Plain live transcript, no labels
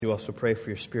do also pray for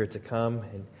your Spirit to come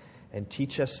and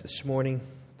teach us this morning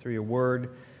through your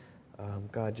Word.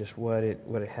 God, just what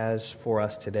it has for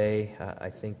us today.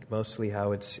 I think mostly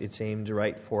how it's aimed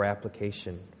right for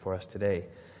application for us today.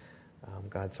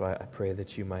 God, so I pray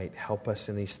that you might help us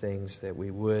in these things, that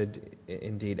we would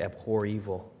indeed abhor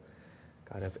evil,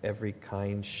 God, of every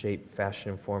kind, shape,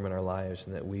 fashion, and form in our lives,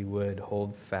 and that we would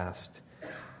hold fast,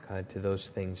 God, to those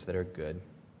things that are good,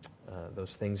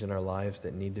 those things in our lives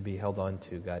that need to be held on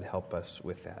to. God, help us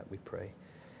with that, we pray.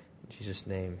 In Jesus'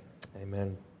 name,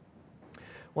 amen.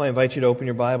 Well, I invite you to open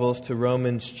your Bibles to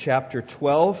Romans chapter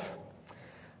 12.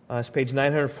 It's page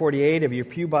 948 of your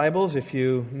pew Bibles, if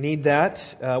you need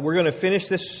that. We're going to finish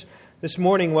this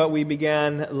morning what we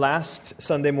began last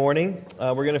Sunday morning.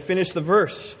 We're going to finish the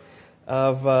verse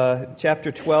of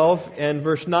chapter 12 and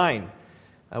verse 9.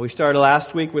 We started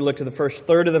last week, we looked at the first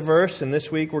third of the verse, and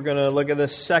this week we're going to look at the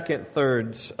second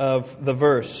thirds of the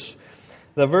verse.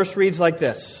 The verse reads like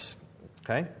this,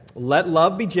 okay? Let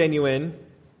love be genuine,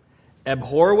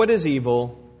 abhor what is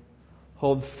evil,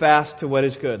 hold fast to what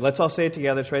is good. Let's all say it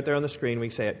together. It's right there on the screen. We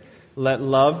say it. Let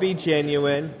love be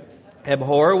genuine,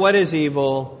 abhor what is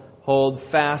evil, hold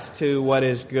fast to what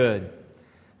is good.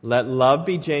 Let love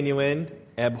be genuine,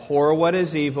 abhor what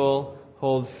is evil,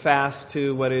 hold fast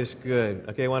to what is good.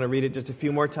 Okay, I want to read it just a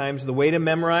few more times. The way to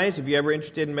memorize, if you're ever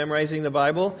interested in memorizing the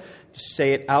Bible, just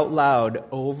say it out loud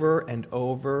over and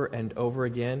over and over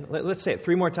again. Let's say it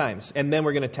 3 more times, and then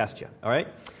we're going to test you. All right?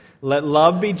 Let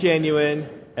love be genuine,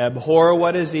 abhor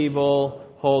what is evil,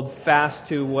 hold fast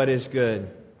to what is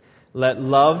good. Let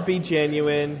love be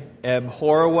genuine,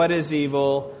 abhor what is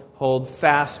evil, hold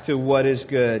fast to what is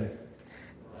good.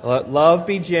 Let love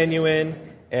be genuine,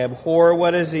 abhor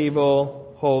what is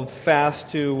evil, hold fast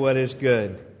to what is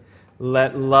good.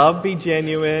 Let love be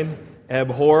genuine,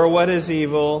 abhor what is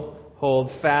evil,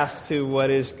 hold fast to what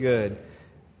is good.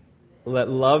 Let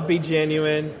love be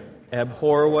genuine,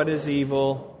 abhor what is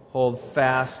evil, hold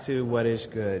fast to what is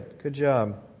good. Good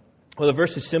job. Well, the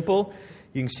verse is simple.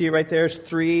 You can see it right there. It's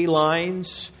 3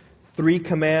 lines, 3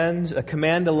 commands. A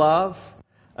command to love,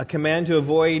 a command to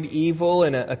avoid evil,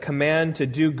 and a command to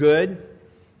do good.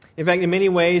 In fact, in many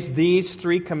ways, these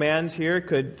 3 commands here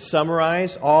could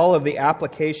summarize all of the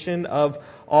application of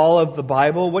all of the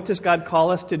Bible. What does God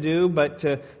call us to do but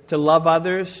to love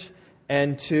others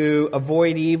and to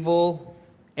avoid evil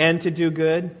and to do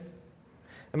good?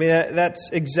 I mean, that's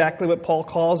exactly what Paul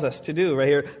calls us to do right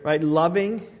here, right?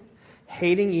 Loving,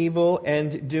 hating evil,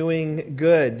 and doing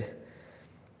good.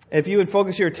 If you would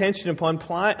focus your attention upon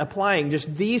applying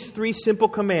just these 3 simple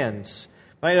commands,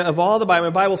 right, of all the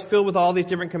Bible's filled with all these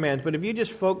different commands, but if you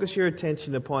just focus your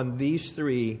attention upon these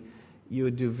 3, you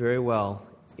would do very well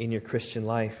in your Christian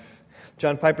life.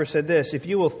 John Piper said this, if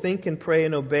you will think and pray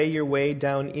and obey your way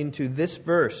down into this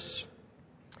verse,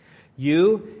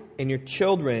 you and your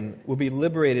children will be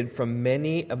liberated from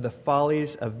many of the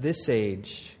follies of this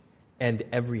age and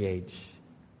every age.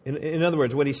 In other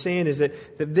words, what he's saying is that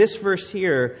this verse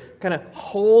here kind of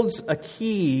holds a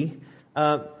key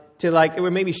to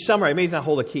or maybe summarize, maybe not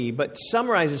hold a key, but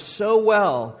summarizes so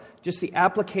well just the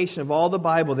application of all the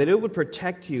Bible that it would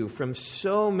protect you from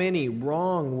so many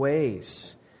wrong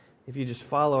ways if you just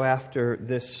follow after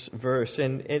this verse.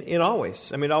 And it always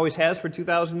has for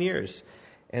 2,000 years.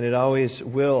 And it always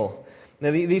will.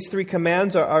 Now, these 3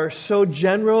 commands are so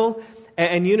general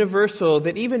and universal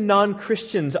that even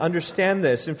non-Christians understand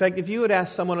this. In fact, if you would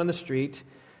ask someone on the street,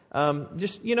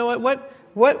 what's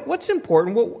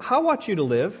important? How ought you to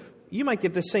live? You might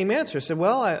get the same answer. Say,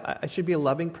 well, I should be a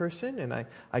loving person, and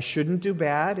I shouldn't do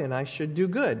bad, and I should do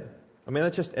good. I mean,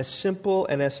 that's just as simple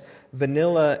and as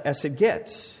vanilla as it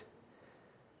gets.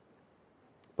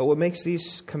 But what makes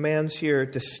these commands here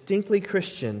distinctly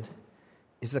Christian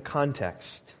is the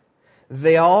context.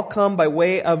 They all come by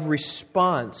way of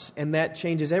response, and that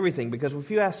changes everything. Because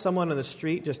if you ask someone on the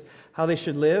street just how they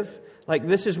should live, like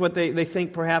this is what they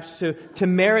think perhaps to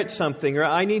merit something, or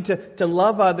I need to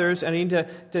love others, and I need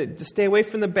to stay away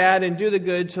from the bad and do the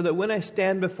good so that when I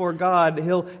stand before God,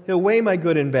 He'll weigh my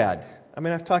good and bad. I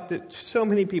mean, I've talked to so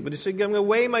many people just say, I'm going to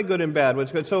weigh my good and bad,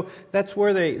 what's good. So that's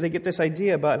where they get this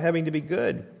idea about having to be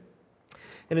good.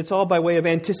 And it's all by way of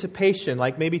anticipation,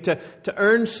 like maybe to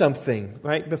earn something,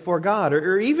 right, before God,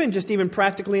 or even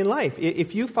practically in life.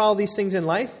 If you follow these things in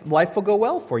life, life will go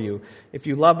well for you. If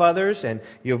you love others and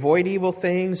you avoid evil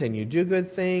things and you do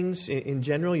good things, in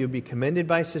general, you'll be commended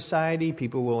by society.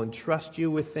 People will entrust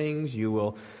you with things.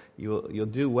 You'll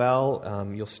do well.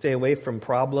 You'll stay away from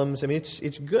problems. I mean,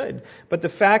 it's good. But the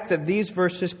fact that these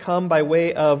verses come by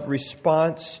way of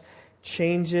response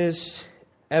changes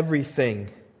everything.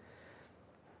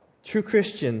 True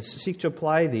Christians seek to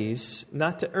apply these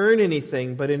not to earn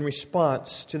anything, but in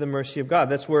response to the mercy of God.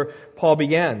 That's where Paul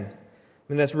began.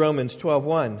 That's Romans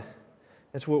 12:1.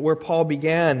 That's where Paul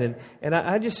began. And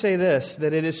I just say this,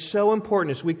 that it is so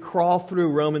important as we crawl through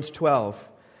Romans 12,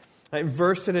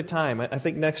 verse at a time. I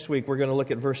think next week we're going to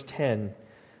look at verse 10,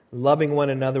 loving one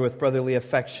another with brotherly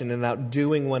affection and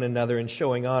outdoing one another in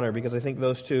showing honor, because I think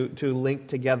those two link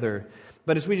together.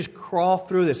 But as we just crawl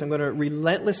through this, I'm going to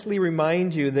relentlessly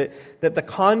remind you that the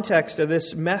context of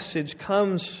this message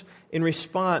comes in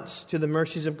response to the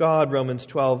mercies of God, Romans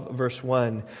 12, verse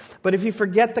 1. But if you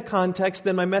forget the context,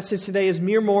 then my message today is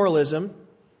mere moralism,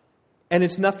 and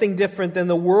it's nothing different than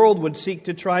the world would seek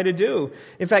to try to do.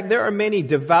 In fact, there are many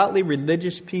devoutly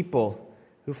religious people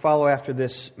who follow after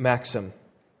this maxim.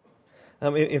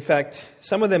 In fact,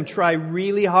 some of them try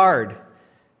really hard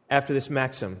after this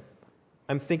maxim.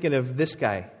 I'm thinking of this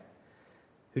guy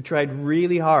who tried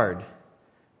really hard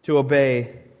to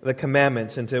obey the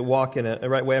commandments and to walk in a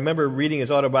right way. I remember reading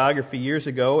his autobiography years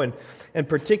ago, and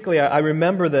particularly I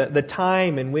remember the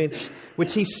time in which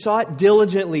he sought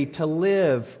diligently to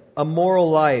live a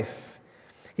moral life.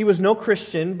 He was no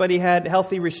Christian, but he had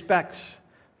healthy respect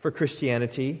for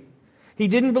Christianity. He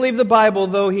didn't believe the Bible,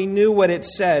 though he knew what it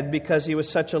said because he was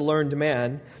such a learned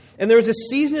man. And there was a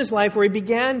season in his life where he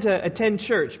began to attend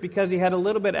church because he had a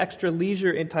little bit extra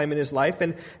leisure in time in his life.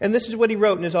 And this is what he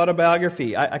wrote in his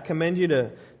autobiography. I commend you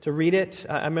to read it.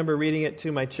 I remember reading it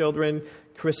to my children,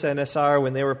 Carissa and SR,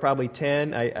 when they were probably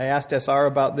 10. I asked SR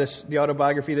about the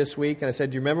autobiography this week, and I said,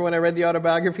 "Do you remember when I read the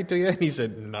autobiography to you?" And he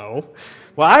said, "No."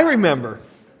 Well, I remember.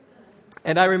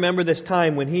 And I remember this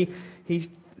time when he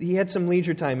had some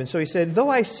leisure time. And so he said, "Though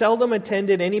I seldom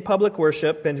attended any public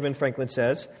worship," Benjamin Franklin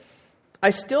says, "I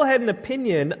still had an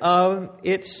opinion of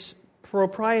its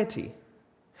propriety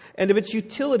and of its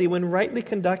utility when rightly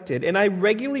conducted, and I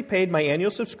regularly paid my annual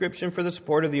subscription for the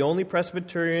support of the only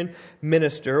Presbyterian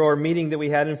minister or meeting that we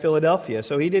had in Philadelphia."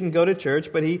 So he didn't go to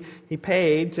church, but he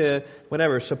paid to,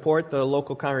 support the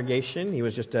local congregation. He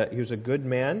was a good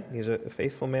man. He was a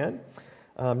faithful man.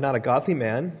 Not a godly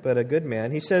man, but a good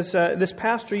man. He says, "This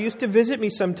pastor used to visit me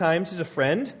sometimes as a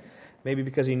friend, maybe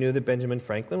because he knew that Benjamin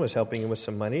Franklin was helping him with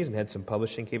some monies and had some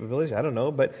publishing capabilities. I don't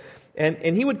know.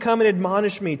 And he would come and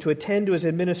admonish me to attend to his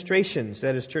administrations,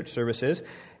 that is, church services.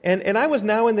 And I was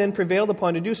now and then prevailed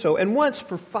upon to do so. And once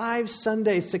for 5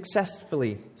 Sundays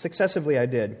successively I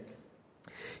did.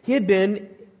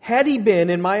 Had he been,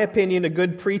 in my opinion, a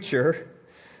good preacher,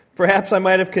 perhaps I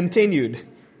might have continued."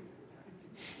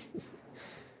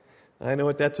 I know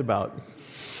what that's about.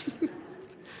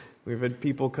 We've had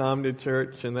people come to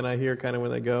church, and then I hear kind of when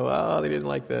they go, "Oh, they didn't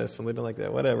like this, and they didn't like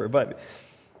that," whatever.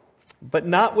 But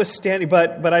notwithstanding,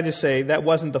 but I just say that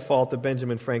wasn't the fault of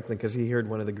Benjamin Franklin, because he heard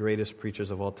one of the greatest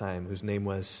preachers of all time, whose name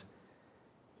was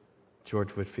George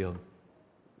Whitefield.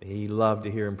 He loved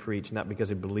to hear him preach, not because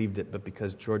he believed it, but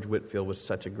because George Whitefield was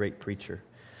such a great preacher.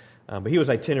 But he was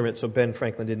itinerant, so Ben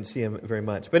Franklin didn't see him very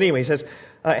much. But anyway, he says,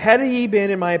 "Had he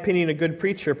been, in my opinion, a good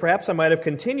preacher, perhaps I might have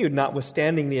continued,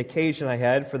 notwithstanding the occasion I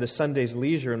had for the Sunday's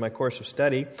leisure in my course of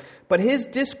study. But his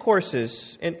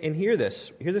discourses," and hear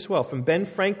this well, from Ben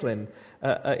Franklin,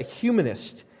 a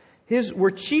humanist, his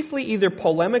were chiefly either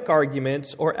polemic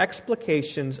arguments or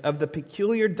explications of the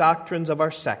peculiar doctrines of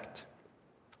our sect,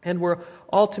 and were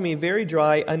all to me very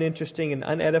dry, uninteresting, and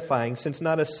unedifying, since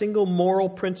not a single moral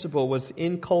principle was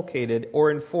inculcated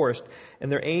or enforced, and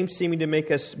their aim seeming to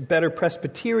make us better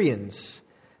Presbyterians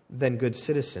than good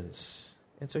citizens."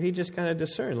 And so he just kind of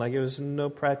discerned, like it was no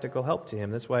practical help to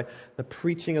him. That's why the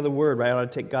preaching of the Word, right, ought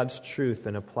to take God's truth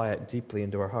and apply it deeply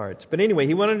into our hearts. But anyway,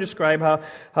 he wanted to describe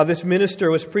how this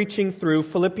minister was preaching through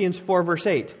Philippians 4, verse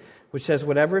 8, which says,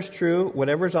 "Whatever is true,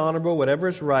 whatever is honorable, whatever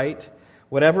is right,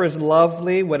 whatever is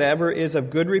lovely, whatever is of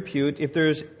good repute, if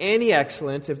there's any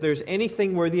excellence, if there's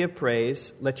anything worthy of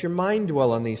praise, let your mind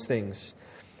dwell on these things."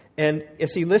 And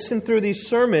as he listened through these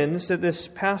sermons that this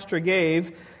pastor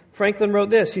gave, Franklin wrote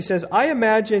this. He says, "I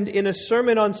imagined in a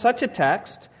sermon on such a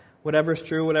text, whatever is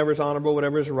true, whatever is honorable,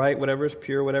 whatever is right, whatever is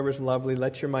pure, whatever is lovely,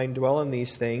 let your mind dwell on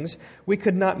these things, we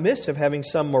could not miss of having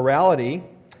some morality."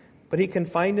 But he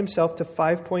confined himself to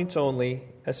 5 points only,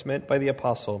 as meant by the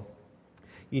apostle.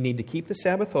 You need to keep the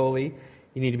Sabbath holy.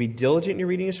 You need to be diligent in your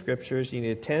reading of Scriptures. You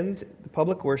need to attend the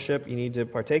public worship. You need to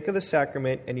partake of the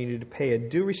sacrament. And you need to pay a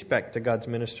due respect to God's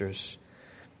ministers.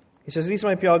 He says, "These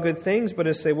might be all good things, but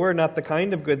as they were not the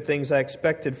kind of good things I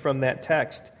expected from that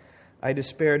text, I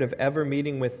despaired of ever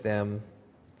meeting with them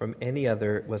from any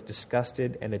other, was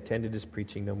disgusted, and attended his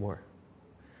preaching no more."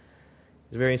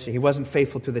 It's very interesting. He wasn't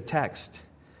faithful to the text.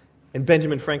 And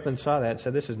Benjamin Franklin saw that and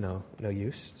said, "This is no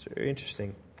use." It's very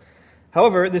interesting.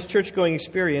 However, this church-going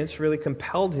experience really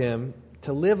compelled him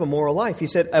to live a moral life. He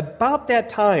said, about that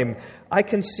time, I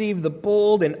conceived the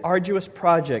bold and arduous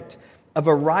project of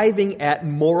arriving at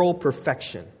moral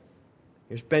perfection.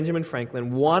 Here's Benjamin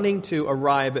Franklin wanting to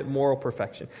arrive at moral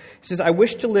perfection. He says, I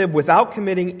wish to live without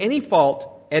committing any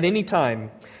fault at any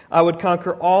time. I would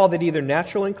conquer all that either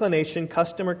natural inclination,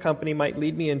 custom, or company might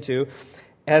lead me into.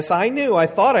 As I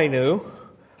thought I knew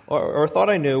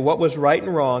what was right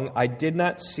and wrong, I did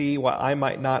not see why I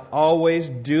might not always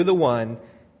do the one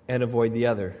and avoid the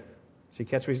other. So you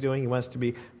catch what he's doing? He wants to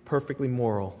be perfectly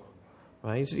moral.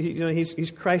 Right?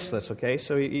 He's Christless, okay?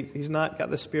 So he's not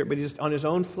got the Spirit, but he's on his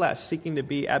own flesh, seeking to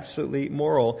be absolutely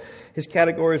moral. His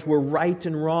categories were right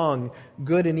and wrong,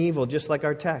 good and evil, just like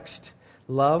our text.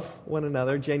 Love one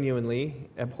another genuinely,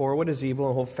 abhor what is evil,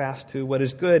 and hold fast to what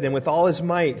is good. And with all his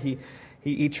might,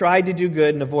 he tried to do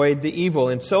good and avoid the evil.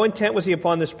 And so intent was he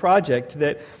upon this project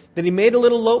that he made a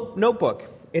little notebook.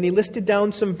 And he listed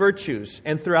down some virtues.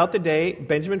 And throughout the day,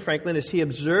 Benjamin Franklin, as he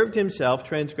observed himself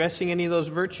transgressing any of those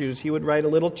virtues, he would write a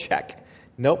little check.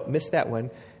 Nope, missed that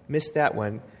one, missed that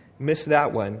one, missed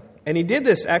that one. And he did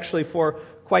this actually for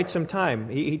quite some time.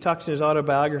 He talks in his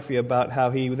autobiography about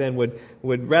how he then would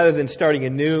rather than starting a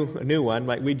new one,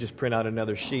 like we'd just print out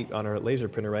another sheet on our laser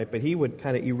printer, right? But he would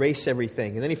kind of erase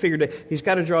everything. And then he figured that he's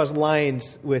got to draw his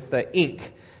lines with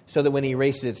ink so that when he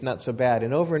erases it, it's not so bad.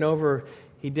 And over,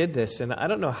 he did this, and I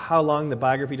don't know how long the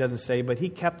biography doesn't say, but he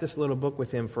kept this little book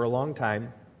with him for a long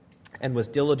time and was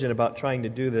diligent about trying to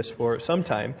do this for some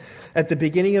time. At the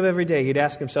beginning of every day, he'd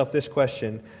ask himself this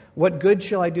question, what good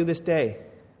shall I do this day?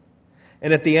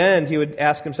 And at the end, he would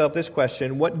ask himself this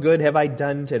question, what good have I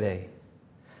done today?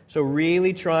 So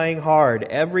really trying hard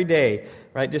every day,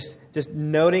 right? Just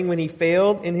noting when he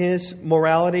failed in his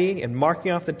morality and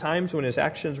marking off the times when his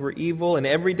actions were evil, and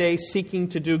every day seeking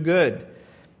to do good.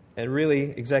 And really,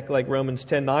 exactly like Romans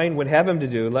 10:9 would have him to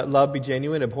do, let love be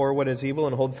genuine, abhor what is evil,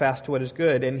 and hold fast to what is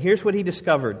good. And here's what he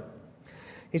discovered.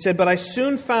 He said, but I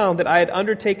soon found that I had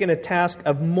undertaken a task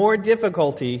of more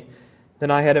difficulty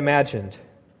than I had imagined.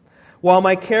 While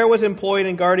my care was employed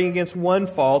in guarding against one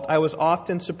fault, I was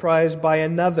often surprised by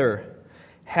another.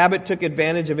 Habit took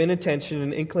advantage of inattention,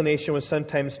 and inclination was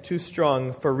sometimes too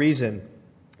strong for reason.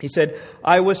 He said,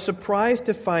 I was surprised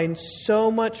to find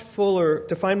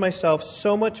myself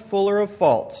so much fuller of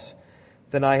faults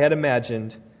than I had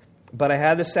imagined, but I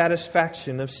had the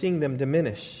satisfaction of seeing them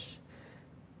diminish.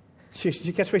 Did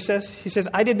you catch what he says? He says,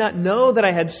 I did not know that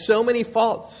I had so many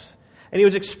faults. And he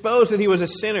was exposed that he was a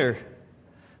sinner.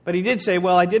 But he did say,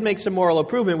 well, I did make some moral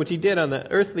improvement, which he did on the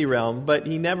earthly realm, but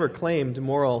he never claimed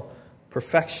moral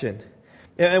perfection.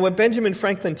 And what Benjamin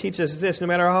Franklin teaches is this, no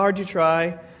matter how hard you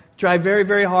try very,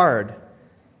 very hard,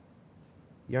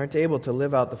 you aren't able to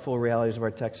live out the full realities of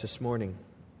our text this morning.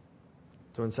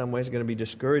 So in some ways, it's going to be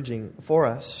discouraging for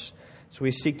us. So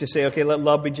we seek to say, okay, let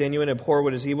love be genuine, abhor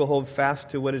what is evil, hold fast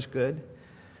to what is good.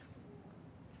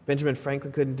 Benjamin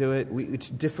Franklin couldn't do it. It's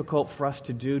difficult for us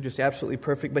to do, just absolutely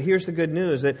perfect. But here's the good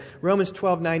news, that Romans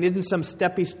 12:9 isn't some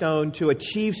stepping stone to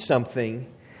achieve something.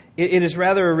 It is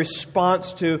rather a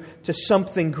response to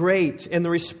something great. And the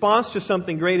response to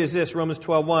something great is this, Romans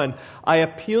 12:1. I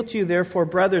appeal to you, therefore,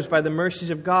 brothers, by the mercies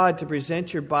of God, to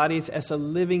present your bodies as a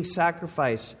living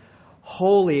sacrifice,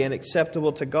 holy and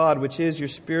acceptable to God, which is your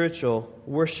spiritual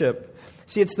worship.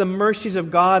 See, it's the mercies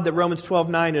of God that Romans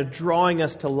 12:9 is drawing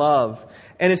us to love.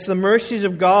 And it's the mercies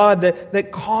of God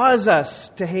that cause us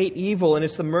to hate evil. And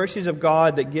it's the mercies of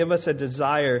God that give us a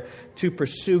desire to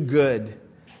pursue good.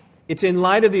 It's in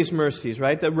light of these mercies,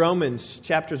 right, that Romans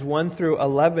chapters 1 through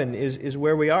 11 is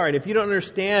where we are. And if you don't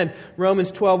understand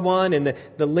Romans 12:1 and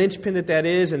the linchpin that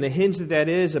is and the hinge that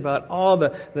is about all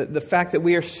the fact that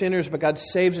we are sinners, but God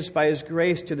saves us by His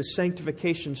grace to the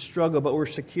sanctification struggle, but we're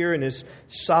secure in His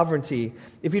sovereignty.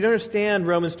 If you don't understand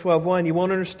Romans 12:1, you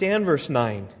won't understand verse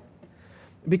 9.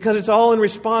 Because it's all in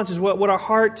response is what our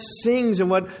heart sings and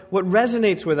what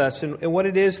resonates with us and what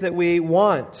it is that we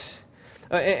want.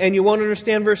 And you won't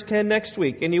understand verse 10 next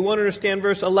week. And you won't understand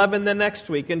verse 11 the next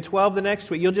week. And 12 the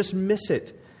next week. You'll just miss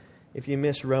it if you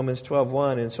miss Romans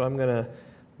 12:1. And so I'm going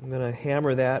to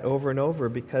hammer that over and over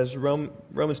because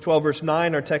Romans 12 verse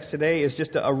 9, our text today, is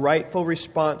just a rightful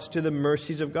response to the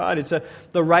mercies of God. It's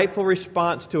the rightful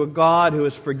response to a God who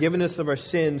has forgiven us of our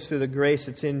sins through the grace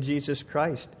that's in Jesus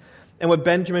Christ. And what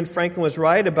Benjamin Franklin was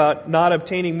right about not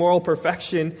obtaining moral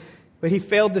perfection, but he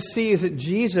failed to see is that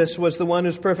Jesus was the one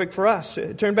who's perfect for us.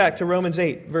 Turn back to Romans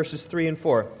 8, verses 3 and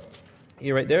 4.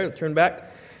 You right there? Turn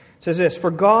back. It says this,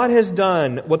 for God has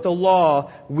done what the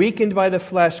law, weakened by the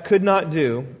flesh, could not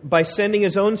do, by sending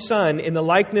His own Son in the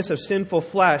likeness of sinful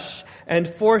flesh, and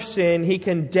for sin He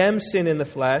condemned sin in the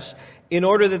flesh, in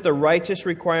order that the righteous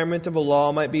requirement of the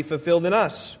law might be fulfilled in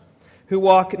us, who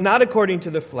walk not according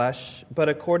to the flesh, but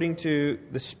according to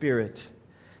the Spirit.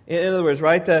 In other words,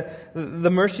 right,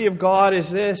 the mercy of God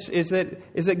is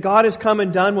that God has come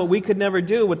and done what we could never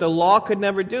do, what the law could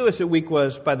never do as weak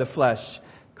was by the flesh.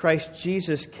 Christ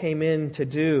Jesus came in to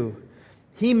do.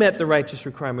 He met the righteous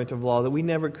requirement of law that we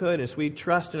never could. As we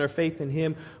trust in our faith in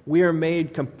Him, we are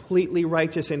made completely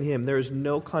righteous in Him. There is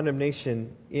no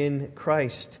condemnation in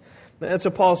Christ. That's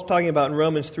what Paul's talking about in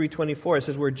Romans 3:24. It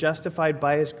says we're justified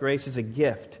by His grace as a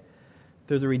gift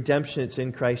through the redemption that's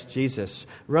in Christ Jesus.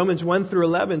 Romans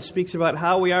 1-11 speaks about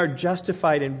how we are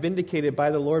justified and vindicated by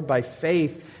the Lord by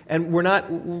faith. And we're not,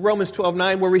 Romans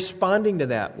 12:9, we're responding to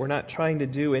that. We're not trying to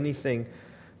do anything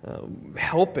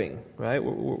helping, right?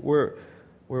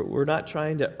 We're not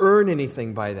trying to earn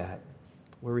anything by that.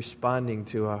 We're responding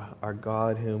to our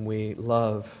God whom we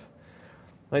love.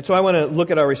 Right, so I want to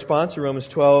look at our response to Romans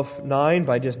 12:9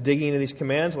 by just digging into these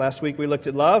commands. Last week we looked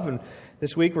at love, and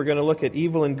this week we're going to look at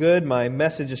evil and good. My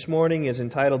message this morning is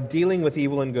entitled Dealing with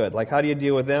Evil and Good. Like, how do you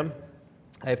deal with them?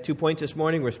 I have 2 points this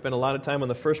morning. We're going to spend a lot of time on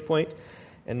the first point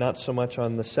and not so much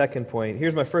on the second point.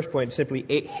 Here's my first point, simply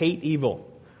hate evil.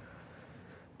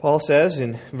 Paul says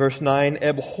in verse 9,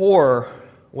 abhor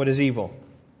what is evil.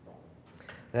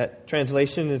 That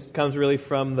translation comes really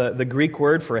from the Greek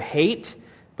word for hate,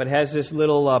 but has this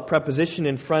little preposition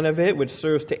in front of it which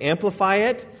serves to amplify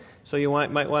it. So you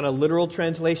might want a literal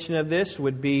translation of this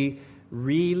would be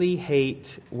really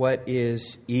hate what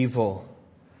is evil.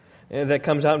 And that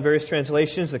comes out in various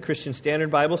translations. The Christian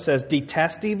Standard Bible says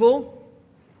detest evil.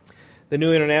 The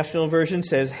New International Version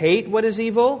says hate what is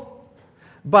evil.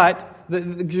 But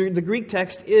the Greek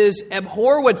text is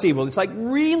abhor what's evil. It's like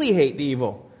really hate the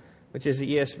evil, which is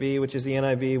the ESV, which is the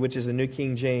NIV, which is the New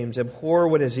King James. Abhor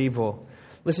what is evil.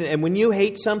 Listen, and when you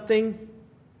hate something,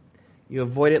 you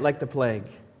avoid it like the plague.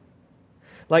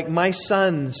 Like my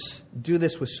sons do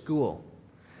this with school.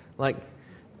 Like,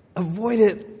 avoid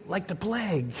it like the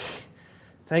plague.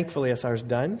 Thankfully, SR's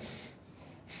done.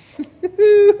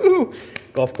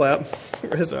 Golf clap.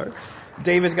 Where's our?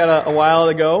 David's got a while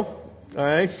to go. All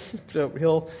right? So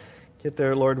he'll get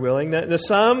there, Lord willing. Now,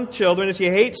 some children, if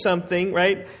you hate something,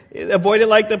 right, avoid it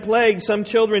like the plague. Some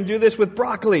children do this with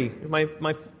broccoli. My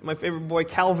favorite boy,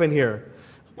 Calvin, here.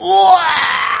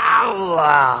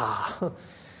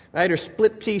 Right, or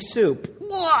split pea soup.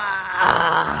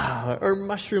 Or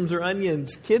mushrooms or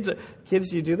onions. Kids,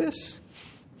 do you do this?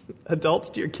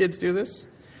 Adults, do your kids do this?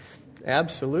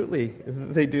 Absolutely,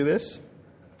 they do this.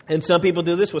 And some people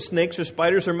do this with snakes or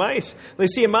spiders or mice. They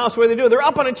see a mouse, what do? They're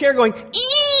up on a chair going,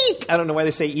 eek! I don't know why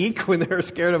they say eek when they're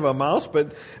scared of a mouse,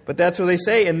 but that's what they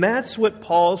say. And that's what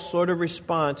Paul's sort of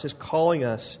response is calling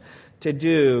us to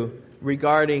do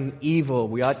regarding evil.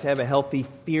 We ought to have a healthy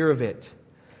fear of it.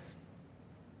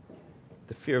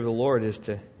 The fear of the Lord is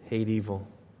to hate evil.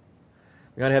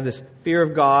 We ought to have this fear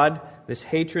of God, this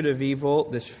hatred of evil,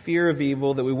 this fear of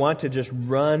evil, that we want to just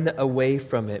run away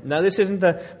from it. Now, this isn't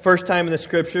the first time in the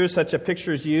Scriptures such a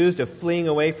picture is used of fleeing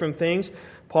away from things.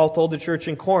 Paul told the church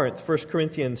in Corinth, 1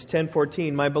 Corinthians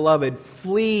 10:14, my beloved,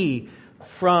 flee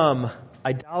from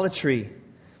idolatry.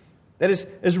 That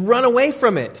is run away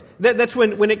from it. That's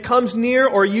when it comes near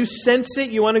or you sense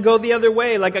it, you want to go the other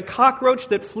way. Like a cockroach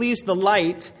that flees the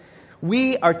light,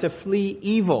 we are to flee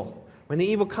evil. When the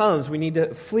evil comes, we need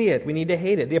to flee it. We need to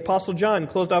hate it. The Apostle John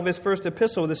closed off his first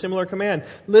epistle with a similar command.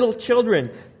 Little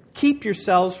children, keep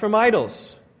yourselves from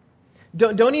idols.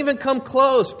 Don't even come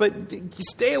close, but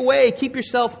stay away. Keep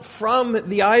yourself from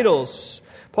the idols.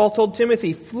 Paul told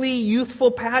Timothy, flee youthful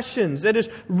passions. That is,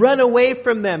 run away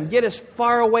from them. Get as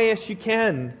far away as you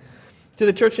can. To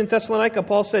the church in Thessalonica,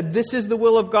 Paul said, this is the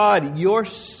will of God, your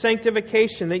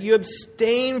sanctification, that you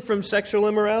abstain from sexual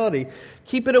immorality.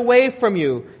 Keep it away from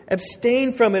you.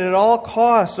 Abstain from it at all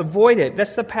costs. Avoid it.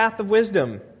 That's the path of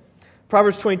wisdom.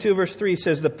 Proverbs 22 verse 3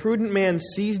 says, the prudent man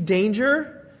sees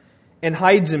danger and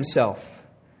hides himself,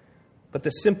 but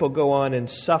the simple go on and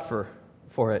suffer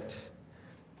for it.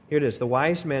 Here it is. The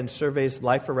wise man surveys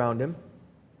life around him.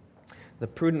 The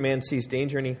prudent man sees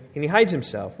danger and he hides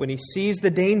himself. When he sees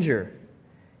the danger,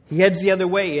 he heads the other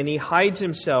way and he hides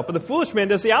himself. But the foolish man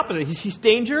does the opposite. He sees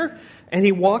danger and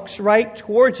he walks right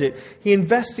towards it. He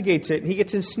investigates it and he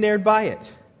gets ensnared by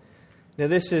it. Now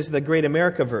this is the Great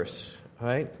America verse,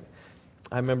 right?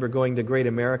 I remember going to Great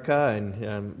America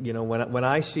and, when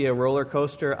I see a roller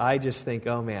coaster, I just think,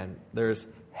 oh man, there's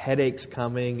headaches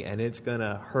coming and it's going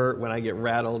to hurt when I get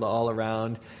rattled all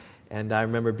around. And I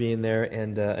remember being there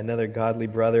and another godly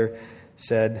brother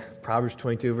said, Proverbs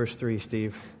 22 verse 3,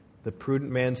 Steve, the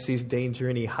prudent man sees danger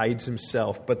and he hides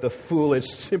himself, but the foolish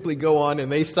simply go on and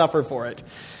they suffer for it.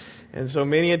 And so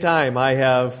many a time I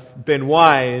have been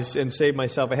wise and saved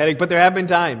myself a headache. But there have been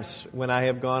times when I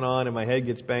have gone on and my head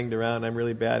gets banged around and I'm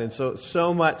really bad. And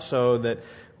so much so that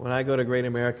when I go to Great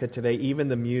America today, even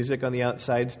the music on the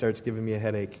outside starts giving me a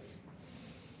headache.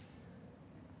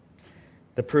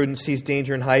 The prudent sees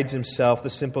danger and hides himself. The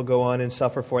simple go on and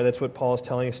suffer for it. That's what Paul is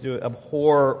telling us to do.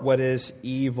 Abhor what is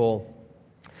evil.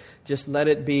 Just let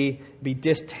it be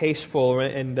distasteful.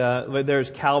 And there's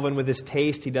Calvin with his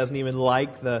taste. He doesn't even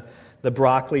like the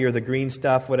broccoli or the green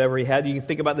stuff, whatever he had. You can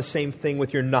think about the same thing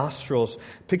with your nostrils.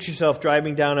 Picture yourself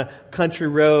driving down a country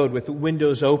road with the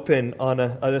windows open on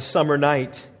a summer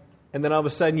night. And then all of a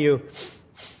sudden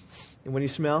and when you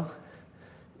smell?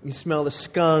 You smell the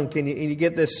skunk, and you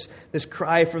get this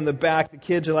cry from the back. The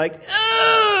kids are like,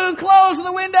 "Oh, close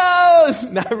the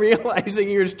windows!" Not realizing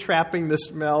you're just trapping the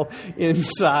smell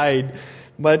inside.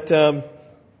 But the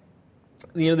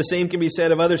same can be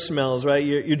said of other smells, right?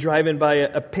 You're driving by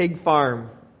a pig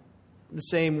farm, the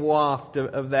same waft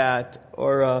of that,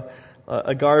 or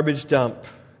a garbage dump,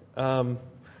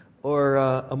 or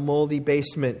a moldy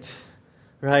basement,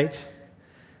 right?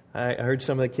 I heard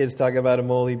some of the kids talk about a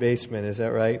moldy basement. Is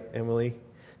that right, Emily?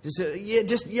 Just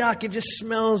yuck. It just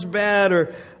smells bad,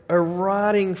 or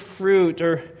rotting fruit,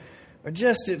 or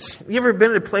just it's. You ever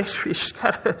been at a place where you just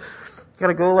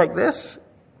gotta go like this?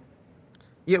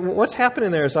 Yeah. What's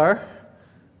happening there, Zar?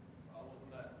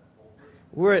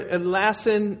 We're at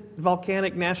Lassen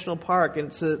Volcanic National Park, and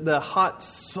it's the hot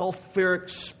sulfuric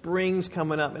springs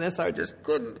coming up. And SR just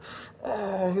couldn't.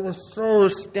 Oh, he was so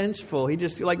stenchful. He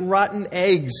just, like rotten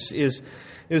eggs, it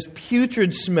was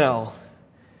putrid smell.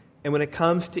 And when it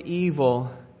comes to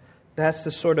evil, that's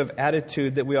the sort of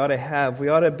attitude that we ought to have. We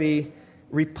ought to be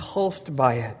repulsed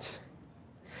by it.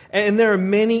 And there are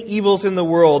many evils in the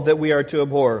world that we are to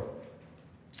abhor.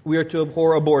 We are to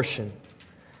abhor abortion,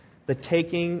 the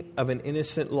taking of an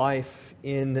innocent life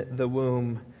in the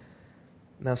womb.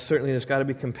 Now, certainly there's got to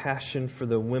be compassion for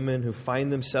the women who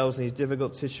find themselves in these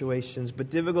difficult situations, but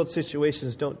difficult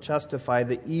situations don't justify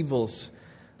the evils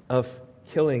of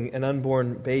killing an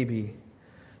unborn baby.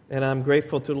 And I'm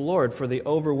grateful to the Lord for the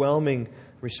overwhelming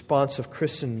response of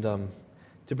Christendom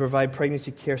to provide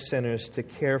pregnancy care centers to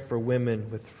care for women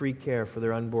with free care for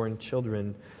their unborn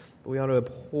children. But we ought to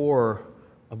abhor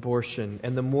abortion.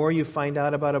 And the more you find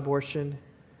out about abortion,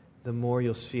 the more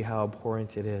you'll see how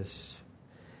abhorrent it is.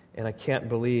 And I can't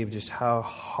believe just how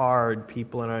hard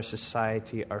people in our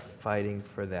society are fighting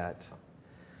for that.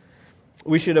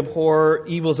 We should abhor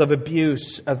evils of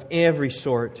abuse of every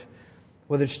sort,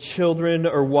 whether it's children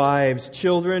or wives.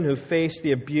 Children who face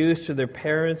the abuse to their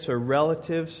parents or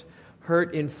relatives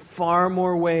hurt in far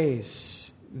more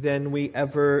ways than we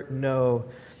ever know.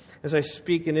 As I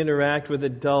speak and interact with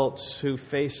adults who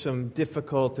face some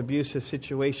difficult, abusive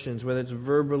situations, whether it's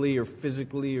verbally or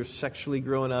physically or sexually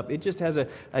growing up, it just has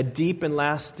a deep and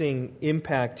lasting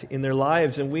impact in their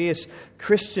lives. And we as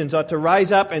Christians ought to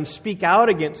rise up and speak out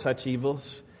against such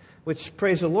evils, which,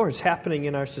 praise the Lord, is happening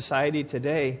in our society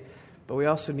today. But we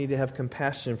also need to have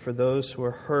compassion for those who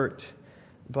are hurt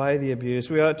by the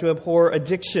abuse. We ought to abhor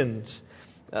addictions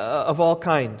of all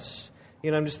kinds.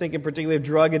 I'm just thinking particularly of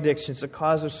drug addiction. It's the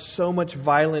cause of so much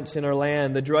violence in our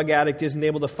land. The drug addict isn't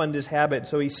able to fund his habit,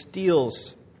 so he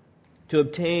steals to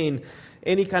obtain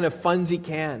any kind of funds he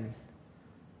can.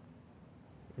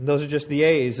 And those are just the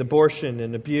A's: abortion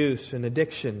and abuse and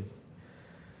addiction.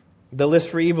 The list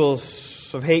for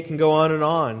evils of hate can go on and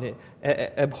on.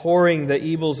 Abhorring the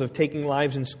evils of taking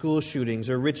lives in school shootings,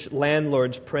 or rich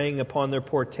landlords preying upon their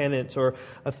poor tenants, or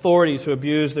authorities who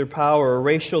abuse their power, or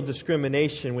racial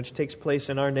discrimination which takes place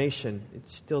in our nation. It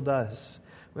still does.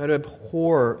 We ought to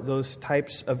abhor those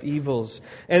types of evils.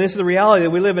 And this is the reality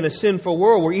that we live in a sinful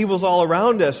world where evil's all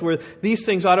around us, where these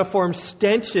things ought to form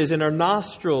stenches in our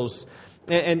nostrils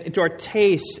and to our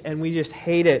tastes, and we just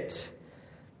hate it.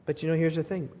 But here's the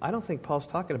thing. I don't think Paul's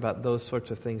talking about those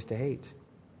sorts of things to hate.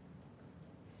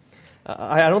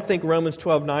 I don't think Romans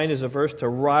 12:9 is a verse to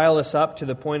rile us up to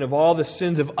the point of all the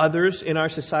sins of others in our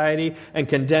society and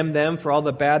condemn them for all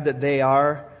the bad that they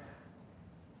are.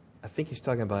 I think he's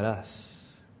talking about us.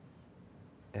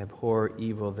 Abhor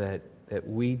evil that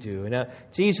we do. And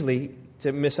it's easily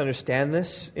to misunderstand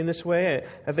this in this way.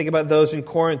 I think about those in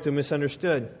Corinth who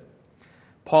misunderstood.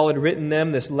 Paul had written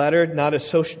them this letter not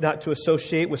to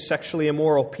associate with sexually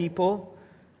immoral people.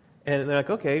 And they're like,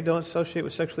 okay, don't associate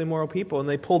with sexually immoral people. And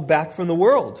they pulled back from the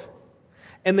world.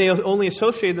 And they only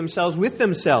associated themselves with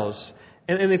themselves.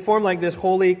 And they formed like this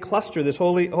holy cluster, this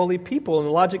holy people. And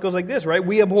the logic goes like this, right?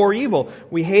 We abhor evil.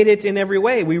 We hate it in every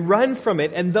way. We run from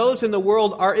it. And those in the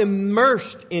world are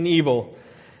immersed in evil.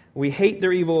 We hate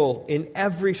their evil in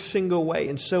every single way,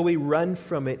 and so we run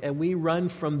from it, and we run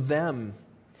from them.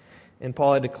 And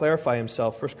Paul had to clarify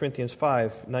himself. 1 Corinthians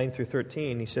 5, 9 through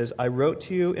 13, he says, I wrote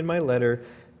to you in my letter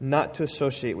not to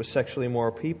associate with sexually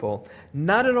immoral people.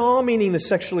 Not at all meaning the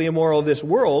sexually immoral of this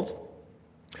world,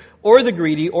 or the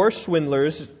greedy, or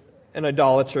swindlers and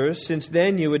idolaters, since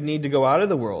then you would need to go out of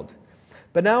the world.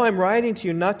 But now I'm writing to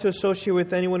you not to associate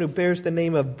with anyone who bears the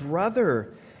name of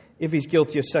brother, if he's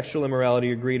guilty of sexual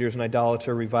immorality or greed or is an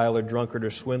idolater, reviler, drunkard,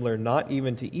 or swindler, not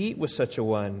even to eat with such a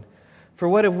one. For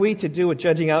what have we to do with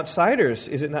judging outsiders?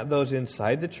 Is it not those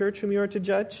inside the church whom you are to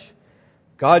judge?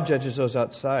 God judges those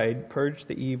outside. Purge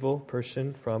the evil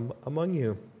person from among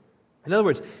you. In other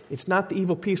words, it's not the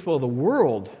evil people of the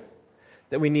world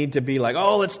that we need to be like,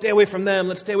 oh, let's stay away from them,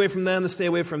 let's stay away from them, let's stay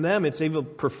away from them. It's evil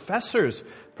professors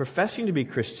professing to be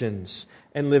Christians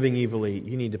and living evilly.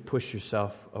 You need to push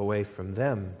yourself away from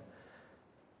them.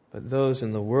 But those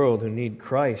in the world who need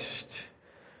Christ,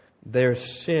 there's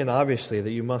sin, obviously,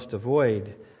 that you must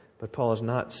avoid. But Paul is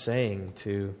not saying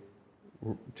to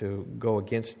go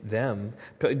against them.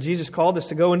 Jesus called us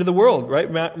to go into the world, right?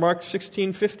 Mark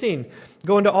 16:15.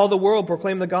 Go into all the world,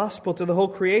 proclaim the gospel to the whole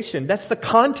creation. That's the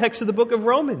context of the book of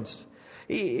Romans.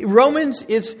 Romans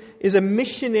is a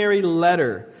missionary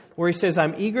letter where he says,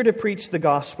 I'm eager to preach the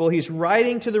gospel. He's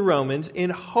writing to the Romans in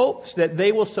hopes that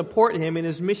they will support him in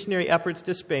his missionary efforts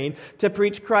to Spain to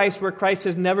preach Christ where Christ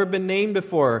has never been named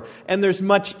before. And there's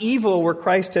much evil where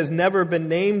Christ has never been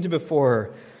named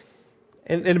before.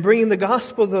 And bringing the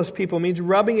gospel to those people means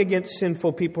rubbing against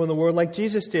sinful people in the world like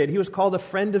Jesus did. He was called a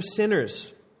friend of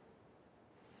sinners.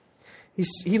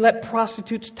 He let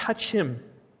prostitutes touch him.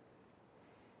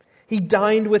 He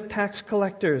dined with tax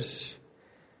collectors.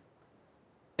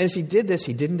 And as he did this,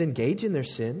 he didn't engage in their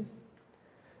sin,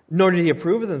 nor did he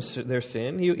approve of their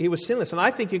sin. He was sinless. And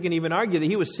I think you can even argue that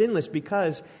he was sinless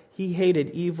because he hated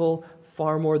evil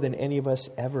far more than any of us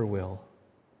ever will.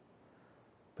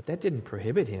 But that didn't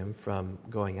prohibit him from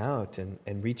going out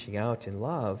and reaching out in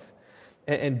love.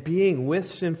 And being with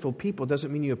sinful people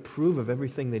doesn't mean you approve of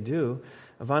everything they do.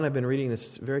 Yvonne, I've been reading this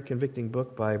very convicting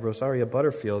book by Rosaria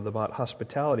Butterfield about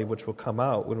hospitality, which will come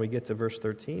out when we get to verse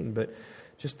 13. But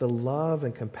just the love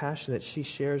and compassion that she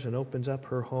shares and opens up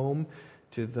her home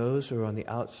to those who are on the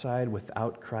outside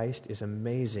without Christ is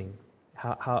amazing.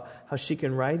 How she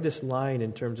can ride this line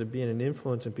in terms of being an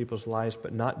influence in people's lives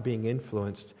but not being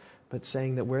influenced, but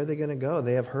saying that where are they going to go?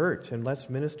 They have hurt, and let's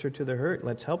minister to their hurt.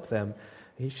 Let's help them.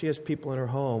 She has people in her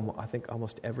home, I think,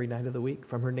 almost every night of the week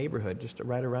from her neighborhood, just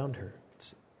right around her.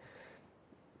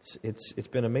 It's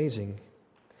been amazing.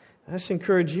 I just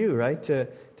encourage you, right, to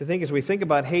think as we think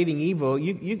about hating evil,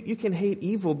 you can hate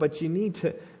evil, but you need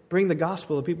to bring the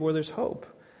gospel to people where there's hope.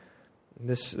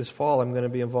 This fall, I'm going to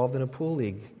be involved in a pool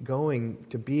league, going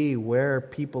to be where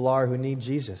people are who need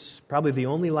Jesus. Probably the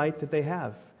only light that they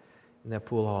have in that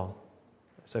pool hall.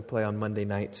 So I play on Monday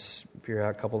nights, appear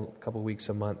out a couple weeks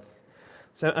a month.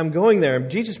 So I'm going there.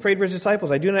 Jesus prayed for his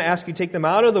disciples. I do not ask you to take them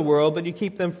out of the world, but you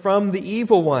keep them from the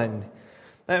evil one.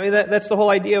 I mean, that's the whole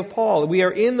idea of Paul. We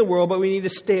are in the world, but we need to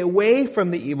stay away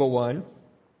from the evil one.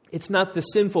 It's not the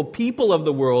sinful people of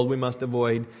the world we must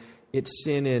avoid. It's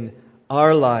sin in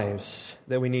our lives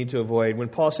that we need to avoid. When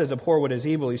Paul says abhor what is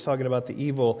evil, he's talking about the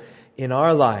evil in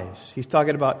our lives. He's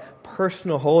talking about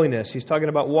personal holiness. He's talking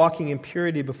about walking in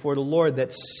purity before the Lord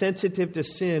that's sensitive to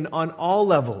sin on all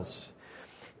levels,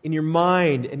 in your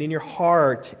mind and in your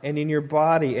heart and in your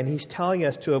body. And he's telling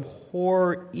us to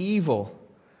abhor evil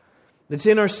that's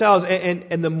in ourselves.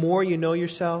 And the more you know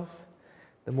yourself,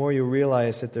 the more you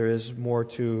realize that there is more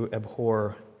to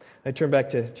abhor. I turn back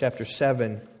to chapter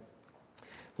 7.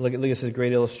 Look at this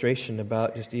great illustration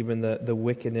about just even the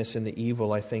wickedness and the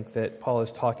evil, I think, that Paul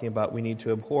is talking about we need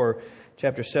to abhor.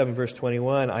 Chapter 7, verse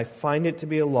 21, I find it to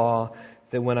be a law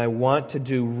that when I want to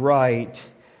do right,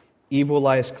 evil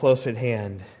lies close at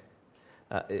hand.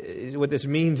 What this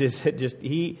means is that just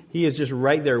he is just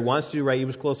right there, wants to do right,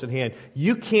 evil's close at hand.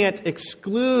 You can't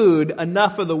exclude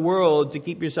enough of the world to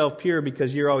keep yourself pure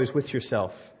because you're always with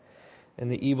yourself. And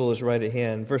the evil is right at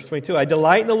hand. Verse 22, I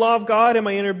delight in the law of God in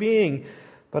my inner being,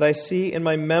 but I see in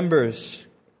my members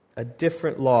a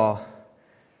different law.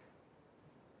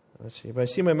 But I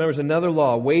see in my members another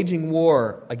law, waging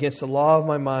war against the law of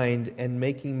my mind and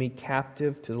making me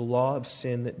captive to the law of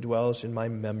sin that dwells in my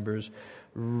members.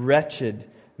 Wretched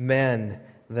man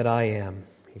that I am,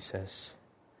 he says.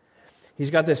 He's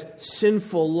got this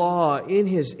sinful law in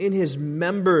his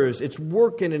members. It's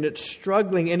working and it's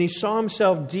struggling. And he saw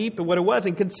himself deep in what it was.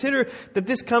 And consider that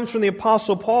this comes from the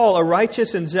Apostle Paul, a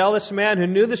righteous and zealous man who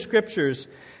knew the Scriptures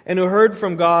and who heard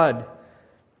from God.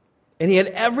 And he had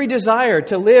every desire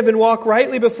to live and walk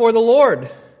rightly before the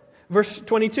Lord. Verse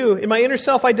 22, in my inner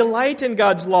self I delight in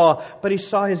God's law, but he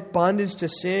saw his bondage to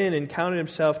sin and counted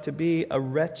himself to be a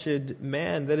wretched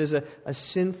man, that is a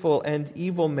sinful and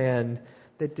evil man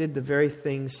that did the very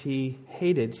things he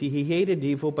hated. See, he hated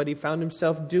evil, but he found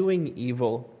himself doing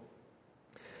evil.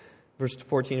 Verse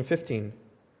 14 and 15,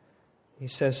 he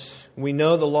says, we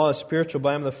know the law is spiritual,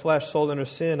 but I am the flesh, sold under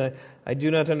sin. I do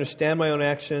not understand my own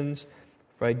actions,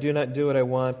 for I do not do what I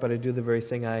want, but I do the very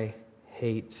thing I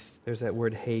hate. There's that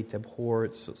word hate, abhor.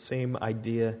 It's the same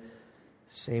idea,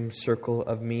 same circle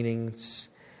of meanings.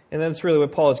 And that's really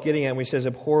what Paul is getting at when he says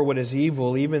abhor what is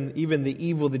evil. Even the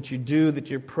evil that you do, that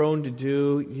you're prone to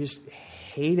do, you just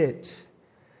hate it.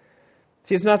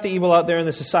 See, it's not the evil out there in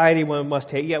the society one must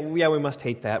hate. Yeah, we must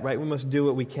hate that, right? We must do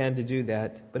what we can to do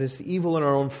that. But it's the evil in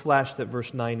our own flesh that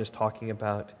verse 9 is talking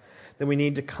about. That we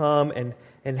need to come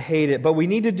and hate it. But we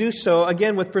need to do so,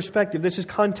 again, with perspective. This is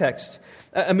context.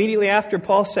 Immediately after,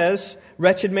 Paul says,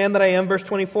 wretched man that I am, verse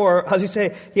 24, how does he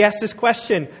say? He asks this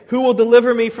question, who will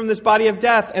deliver me from this body of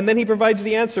death? And then he provides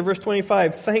the answer, verse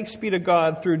 25, thanks be to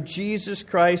God through Jesus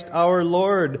Christ our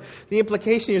Lord. The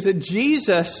implication is that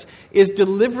Jesus is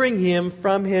delivering him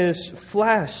from his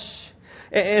flesh.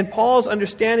 And Paul's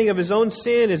understanding of his own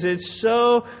sin is that it's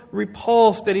so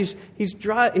repulsed that he's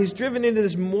driven into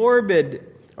this morbid,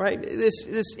 right,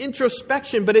 this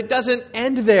introspection, but it doesn't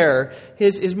end there.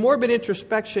 His morbid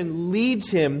introspection leads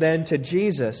him then to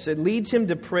Jesus. It leads him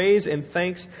to praise and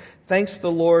thanks to the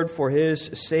Lord for his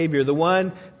Savior, the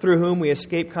one through whom we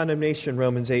escape condemnation,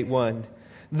 Romans 8:1.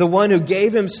 The one who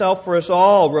gave himself for us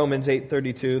all, Romans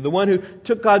 8:32. The one who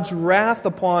took God's wrath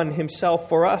upon himself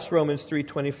for us, Romans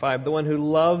 3:25. The one who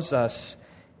loves us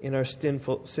in our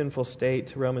sinful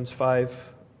state, Romans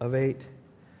 5:8.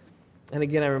 And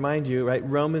again, I remind you, right,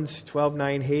 Romans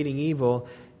 12:9, hating evil,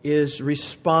 is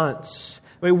response.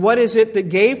 I mean, what is it that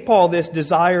gave Paul this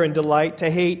desire and delight to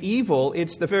hate evil?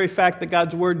 It's the very fact that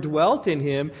God's Word dwelt in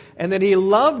him and that he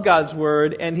loved God's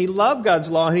Word and he loved God's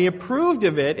law and he approved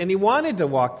of it and he wanted to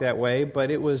walk that way,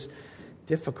 but it was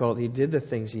difficult. He did the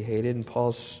things he hated, and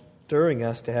Paul's stirring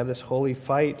us to have this holy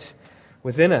fight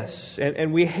within us.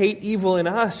 And we hate evil in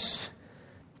us,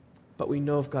 but we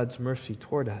know of God's mercy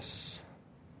toward us.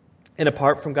 And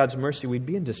apart from God's mercy, we'd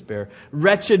be in despair.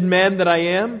 Wretched man that I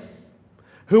am,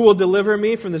 who will deliver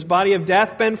me from this body of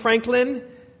death, Ben Franklin?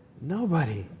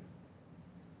 Nobody.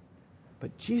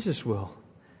 But Jesus will,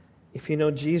 if you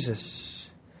know Jesus.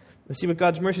 And see, with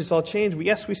God's mercy, it's all changed.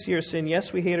 Yes, we see our sin.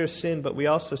 Yes, we hate our sin, but we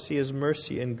also see His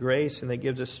mercy and grace, and that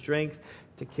gives us strength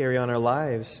to carry on our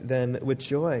lives then with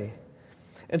joy.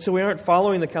 And so we aren't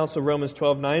following the counsel of Romans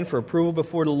 12:9 for approval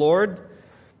before the Lord.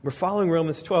 We're following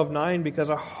Romans 12:9 because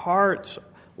our hearts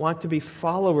want to be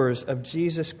followers of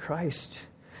Jesus Christ.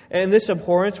 And this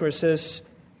abhorrence, where it says,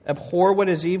 abhor what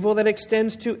is evil, that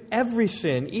extends to every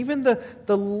sin. Even the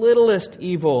littlest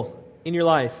evil in your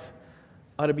life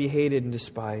ought to be hated and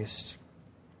despised.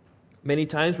 Many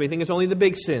times we think it's only the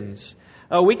big sins.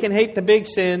 Oh, we can hate the big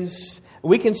sins.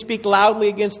 We can speak loudly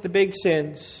against the big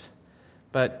sins.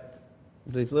 But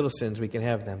these little sins, we can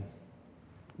have them.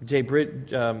 Jerry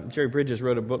Bridges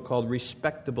wrote a book called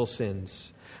Respectable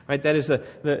Sins. Right, that is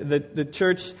the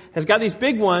church has got these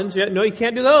big ones. No, you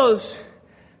can't do those.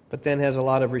 But then has a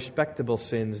lot of respectable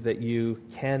sins that you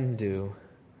can do.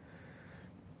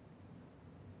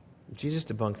 Jesus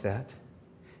debunked that.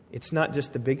 It's not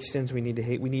just the big sins we need to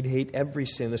hate. We need to hate every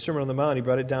sin. The Sermon on the Mount, he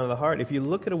brought it down to the heart. If you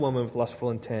look at a woman with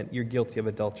lustful intent, you're guilty of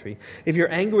adultery. If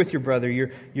you're angry with your brother,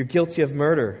 you're guilty of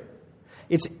murder.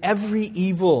 It's every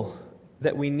evil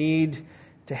that we need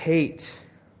to hate.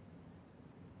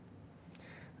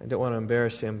 I don't want to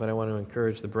embarrass him, but I want to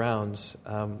encourage the Browns.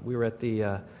 We were at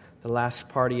the last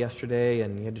party yesterday,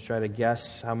 and you had to try to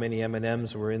guess how many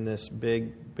M&Ms were in this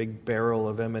big barrel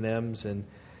of M&Ms,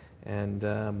 and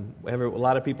a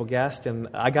lot of people guessed, and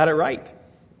I got it right.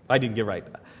 I didn't get it right.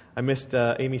 I missed.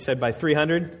 Amy said by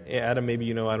 300. Adam, maybe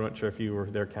you know. I'm not sure if you were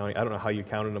there counting. I don't know how you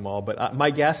counted them all, but my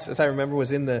guess, as I remember,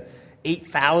 was in the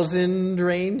 8,000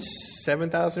 range,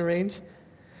 7,000 range,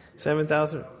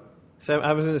 7,000.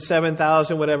 I was in the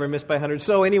 7,000, whatever, missed by 100.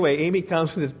 So anyway, Amy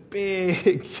comes with this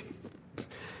big,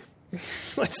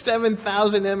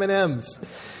 7,000 M&Ms.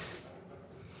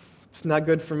 It's not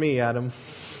good for me, Adam.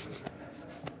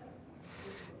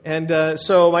 And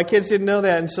so my kids didn't know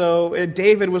that. And so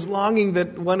David was longing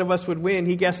that one of us would win.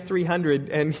 He guessed 300,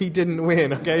 and he didn't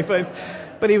win, okay?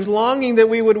 But he was longing that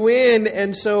we would win.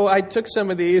 And so I took some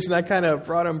of these, and I kind of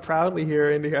brought them proudly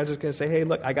here. And I was just going to say, hey,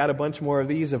 look, I got a bunch more of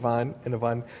these, Yvonne. And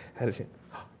Yvonne had to say,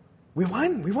 We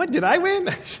won. Did I win?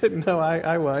 I shouldn't know.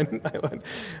 I won.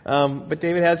 But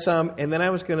David had some, and then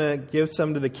I was going to give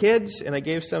some to the kids, and I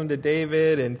gave some to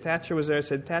David, and Thatcher was there. I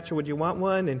said, Thatcher, would you want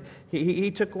one? And he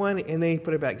took one, and then he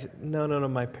put it back. He said, no,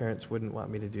 my parents wouldn't want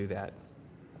me to do that.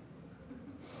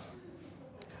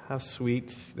 How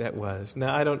sweet that was.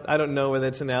 Now, I don't know whether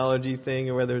it's an allergy thing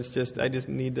or whether it's just, I just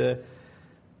need to,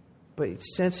 but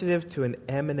it's sensitive to an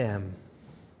M&M.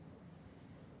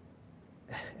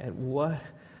 And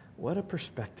what a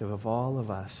perspective of all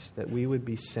of us that we would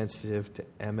be sensitive to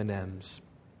M&Ms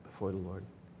before the Lord.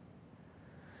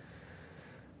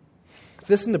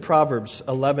 Listen to Proverbs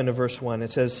 11 and verse 1.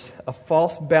 It says, a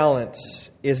false balance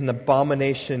is an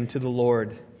abomination to the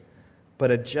Lord,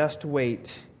 but a just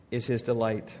weight is His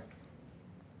delight.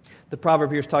 The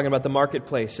proverb here is talking about the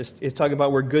marketplace. It's talking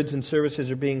about where goods and services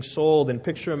are being sold. And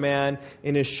picture a man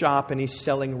in his shop and he's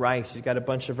selling rice. He's got a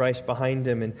bunch of rice behind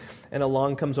him. And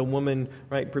along comes a woman,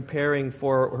 right, preparing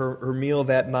for her meal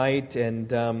that night.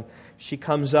 And she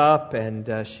comes up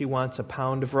and she wants a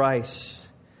pound of rice.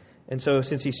 And so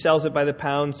since he sells it by the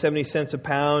pound, 70 cents a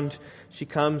pound, she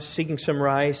comes seeking some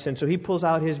rice. And so he pulls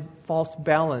out his false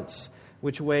balance,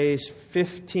 which weighs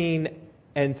 15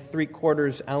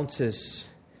 3/4 ounces.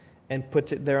 And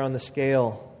puts it there on the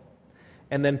scale.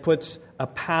 And then puts a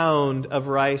pound of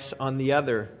rice on the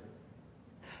other.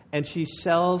 And he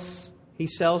sells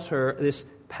her this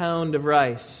pound of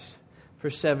rice for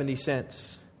 70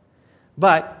 cents.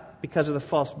 But because of the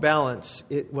false balance,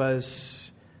 it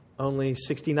was only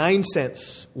 69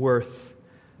 cents worth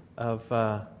of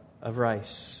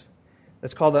rice.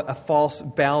 That's called a false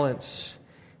balance.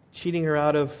 Cheating her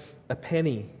out of a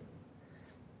penny.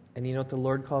 And you know what the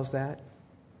Lord calls that?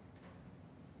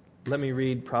 Let me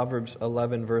read Proverbs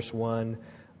 11, verse 1.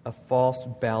 A false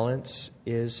balance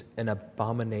is an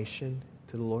abomination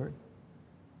to the Lord,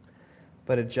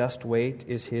 but a just weight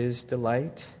is His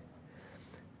delight.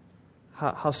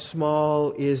 How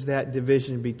small is that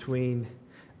division between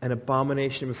an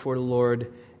abomination before the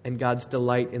Lord and God's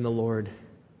delight in the Lord?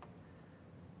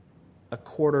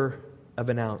 1/4 of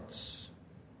an ounce.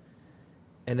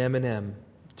 An M&M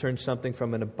turns something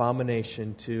from an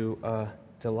abomination to a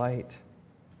delight.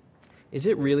 Is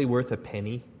it really worth a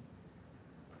penny?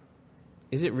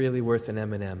 Is it really worth an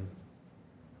M&M?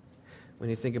 When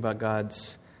you think about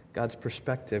God's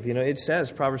perspective. You know, it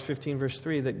says, Proverbs 15, verse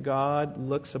 3, that God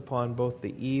looks upon both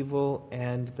the evil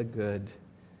and the good.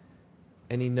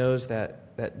 And He knows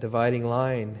that dividing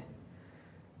line.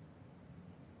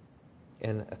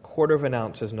 And 1/4 of an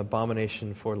ounce is an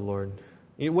abomination for the Lord.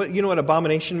 You know what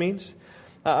abomination means?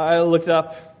 I looked it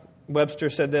up. Webster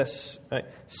said this, right?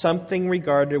 Something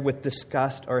regarded with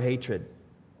disgust or hatred.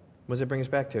 What does it bring us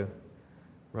back to?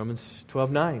 Romans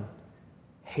 12:9.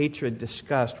 Hatred,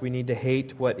 disgust. We need to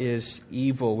hate what is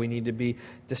evil. We need to be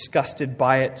disgusted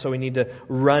by it, so we need to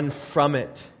run from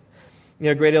it. You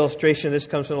know, a great illustration of this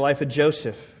comes from the life of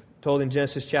Joseph, told in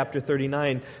Genesis chapter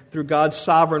 39. Through God's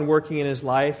sovereign working in his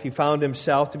life, he found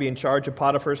himself to be in charge of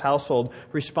Potiphar's household,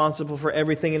 responsible for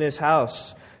everything in his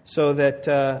house. So that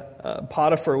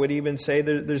Potiphar would even say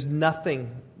there's nothing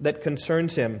that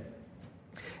concerns him.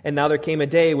 And now there came a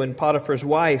day when Potiphar's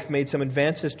wife made some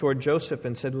advances toward Joseph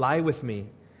and said, lie with me.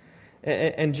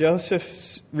 And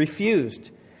Joseph refused.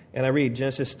 And I read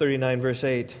Genesis 39, verse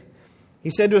 8.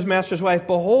 He said to his master's wife,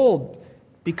 behold,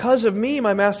 because of me,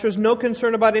 my master has no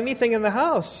concern about anything in the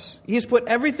house. He's put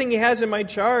everything he has in my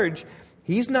charge.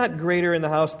 He's not greater in the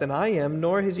house than I am,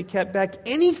 nor has he kept back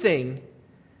anything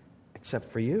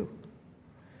except for you,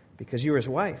 because you are his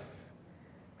wife.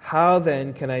 How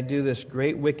then can I do this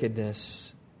great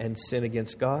wickedness and sin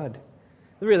against God?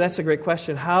 Really, that's a great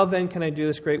question. How then can I do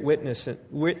this great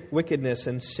wickedness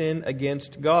and sin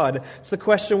against God? It's the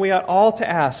question we ought all to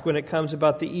ask when it comes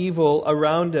about the evil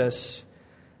around us.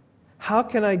 How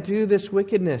can I do this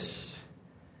wickedness?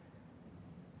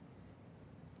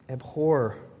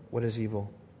 Abhor what is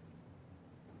evil.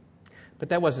 But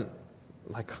that wasn't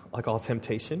like all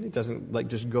temptation. It doesn't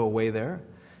just go away there.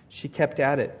 She kept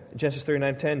at it. Genesis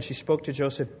 39:10, she spoke to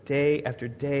Joseph day after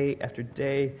day after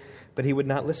day, but he would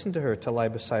not listen to her to lie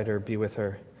beside her, be with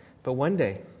her. But one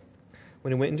day,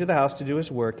 when he went into the house to do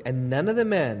his work, and none of the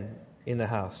men in the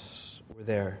house were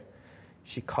there,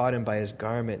 she caught him by his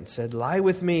garment and said, lie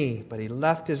with me. But he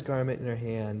left his garment in her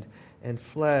hand and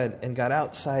fled and got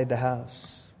outside the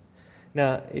house.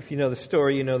 Now, if you know the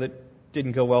story, you know that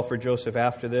didn't go well for Joseph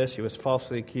after this. He was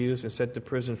falsely accused and sent to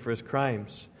prison for his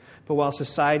crimes. But while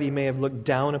society may have looked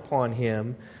down upon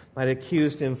him, might have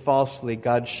accused him falsely,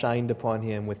 God shined upon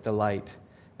him with the light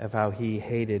of how he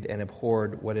hated and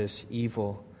abhorred what is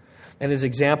evil. And His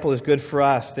example is good for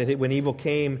us, that when evil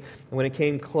came, and when it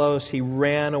came close, He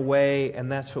ran away,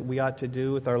 and that's what we ought to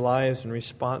do with our lives in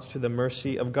response to the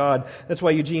mercy of God. That's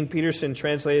why Eugene Peterson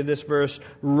translated this verse,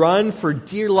 run for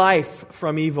dear life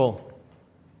from evil.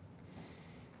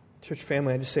 Church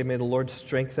family, I just say, may the Lord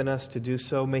strengthen us to do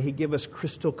so. May He give us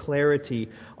crystal clarity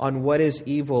on what is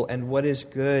evil and what is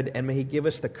good, and may He give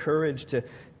us the courage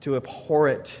to abhor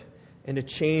it and to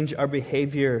change our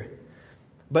behavior.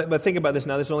 But think about this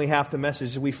now. This is only half the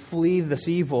message. As we flee this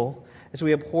evil, as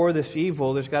we abhor this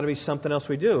evil, there's got to be something else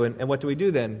we do. And what do we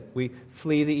do then? We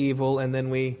flee the evil and then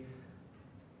we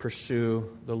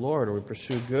pursue the Lord, or we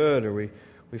pursue good, or we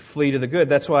flee to the good.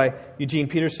 That's why Eugene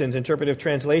Peterson's interpretive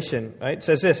translation, right,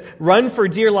 says this, run for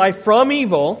dear life from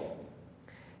evil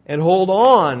and hold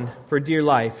on for dear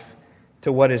life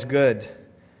to what is good.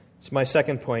 It's my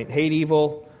second point. Hate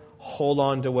evil, hold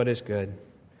on to what is good.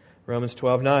 Romans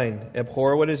 12:9,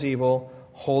 abhor what is evil,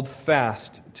 hold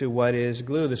fast to what is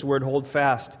glue. This word hold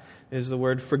fast is the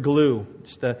word for glue.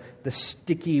 It's the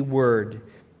sticky word.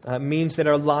 It means that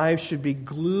our lives should be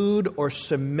glued or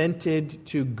cemented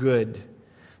to good.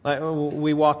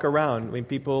 We walk around. I mean,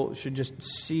 people should just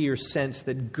see or sense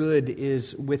that good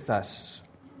is with us,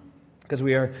 because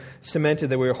we are cemented,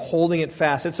 that we are holding it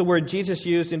fast. It's the word Jesus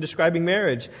used in describing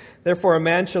marriage. Therefore, a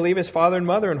man shall leave his father and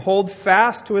mother and hold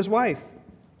fast to his wife,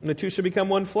 and the two shall become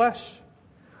one flesh.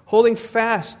 Holding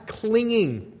fast,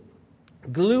 clinging,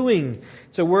 gluing.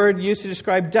 It's a word used to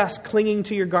describe dust clinging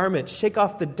to your garments. Shake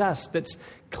off the dust that's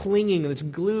clinging, that's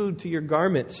glued to your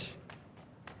garments.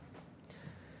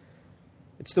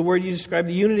 It's the word you describe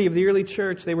the unity of the early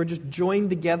church. They were just joined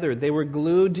together. They were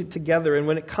glued together. And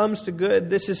when it comes to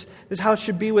good, this is how it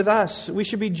should be with us. We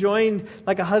should be joined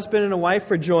like a husband and a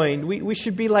wife are joined. We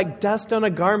should be like dust on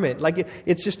a garment. Like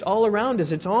it's just all around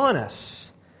us. It's on us.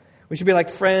 We should be like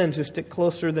friends who stick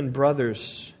closer than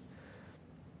brothers.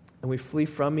 And we flee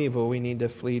from evil. We need to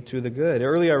flee to the good.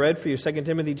 Earlier I read for you 2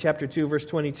 Timothy chapter 2, verse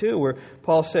 22, where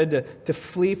Paul said to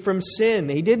flee from sin.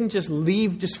 He didn't just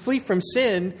flee from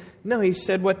sin. No, he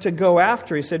said what to go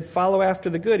after. He said follow after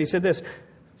the good. He said this,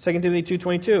 2 Timothy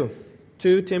 2:22,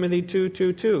 2 Timothy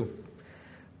 2:2.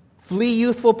 Flee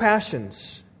youthful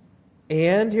passions.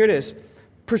 And, here it is,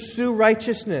 pursue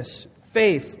righteousness,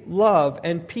 faith, love,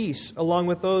 and peace, along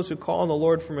with those who call on the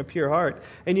Lord from a pure heart.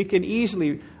 And you can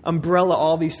easily umbrella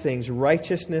all these things,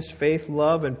 righteousness, faith,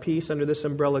 love, and peace, under this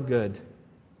umbrella good.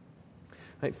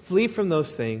 Right? Flee from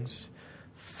those things,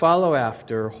 follow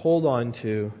after, hold on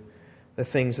to the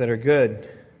things that are good.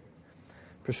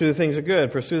 Pursue the things that are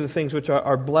good. Pursue the things which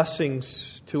are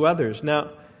blessings to others.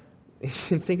 Now,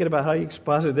 thinking about how you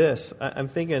exposit this, I'm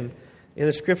thinking in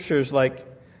the Scriptures, like,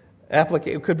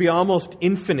 it could be almost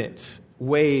infinite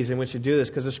ways in which to do this,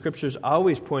 because the Scripture is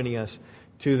always pointing us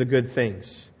to the good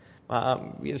things.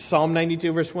 Psalm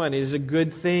 92 verse 1, it is a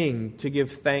good thing to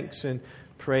give thanks and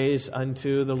praise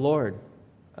unto the Lord.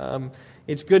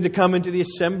 It's good to come into the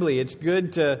assembly. It's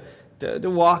good to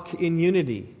walk in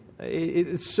unity.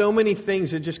 It's so many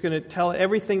things that are just going to tell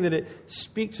everything that it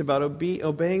speaks about,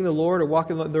 obeying the Lord or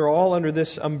walking, they're all under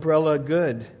this umbrella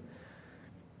good.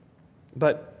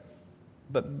 But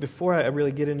before I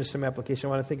really get into some application, I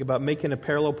want to think about making a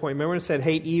parallel point. Remember when it said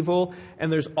hate evil, and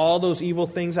there's all those evil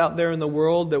things out there in the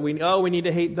world that we need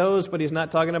to hate those, but he's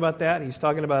not talking about that. He's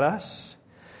talking about us.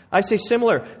 I say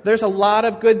similar. There's a lot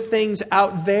of good things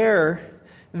out there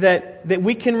that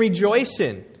we can rejoice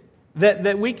in,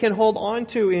 that we can hold on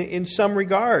to in some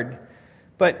regard.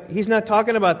 But he's not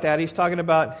talking about that. He's talking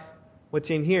about what's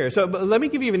in here. So but let me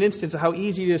give you an instance of how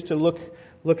easy it is to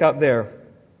look out there.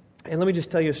 And let me just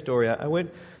tell you a story. I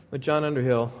went with John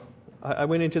Underhill. I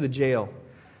went into the jail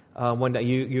one day.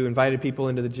 You invited people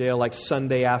into the jail like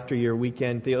Sunday after your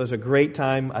weekend. It was a great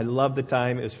time. I loved the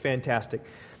time. It was fantastic.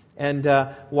 And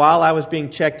while I was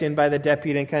being checked in by the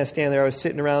deputy and kind of standing there, I was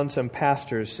sitting around some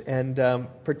pastors. And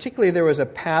particularly there was a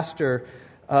pastor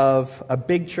of a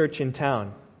big church in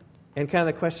town. And kind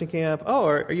of the question came up,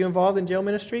 are you involved in jail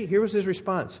ministry? Here was his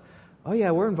response. Oh, yeah,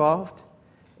 we're involved.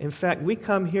 In fact, we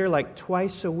come here like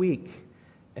twice a week,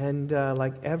 and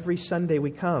like every Sunday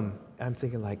we come. I'm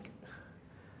thinking like,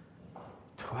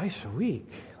 twice a week?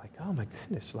 Like, oh my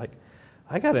goodness, like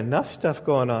I got enough stuff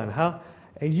going on.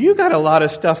 And you got a lot of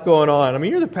stuff going on. I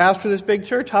mean, you're the pastor of this big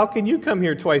church. How can you come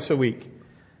here twice a week?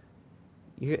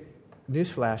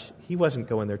 Newsflash, he wasn't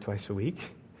going there twice a week.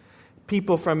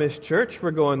 People from his church were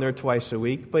going there twice a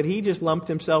week, but he just lumped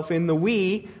himself in the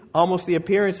we, almost the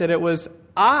appearance that it was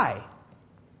I.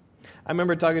 I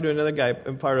remember talking to another guy,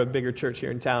 part of a bigger church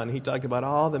here in town, and he talked about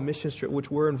all the mission trips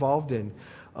which we're involved in.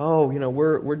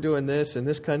 We're doing this in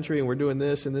this country, and we're doing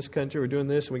this in this country, we're doing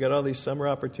this, and we got all these summer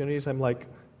opportunities. I'm like,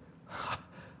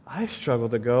 I struggle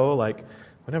to go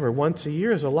once a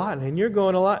year is a lot, and you're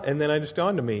going a lot. And then it just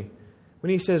dawned on me. When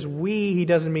he says we, he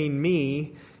doesn't mean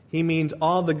me. He means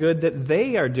all the good that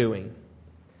they are doing.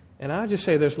 And I just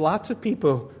say there's lots of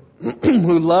people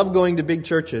who love going to big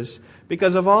churches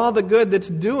because of all the good that's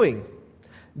doing.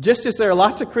 Just as there are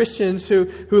lots of Christians who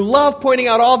love pointing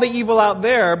out all the evil out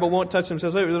there but won't touch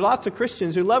themselves later. There are lots of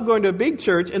Christians who love going to a big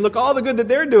church and look all the good that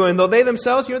they're doing, though they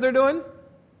themselves, you know what they're doing?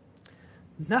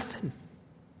 Nothing.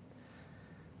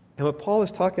 And what Paul is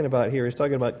talking about here, he's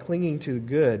talking about clinging to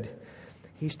good.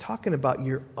 He's talking about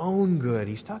your own good.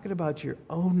 He's talking about your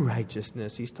own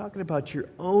righteousness. He's talking about your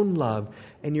own love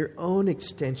and your own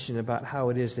extension about how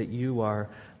it is that you are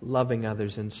loving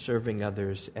others and serving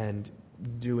others and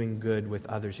doing good with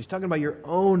others. He's talking about your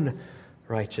own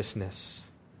righteousness.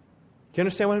 Do you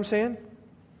understand what I'm saying?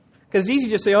 Because it's easy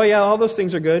to say, oh yeah, all those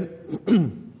things are good.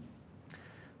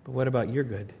 But what about your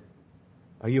good?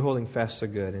 Are you holding fast to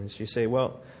good? And so you say,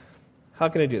 well, how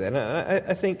can I do that? And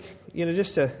I think,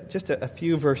 just a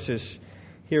few verses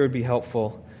here would be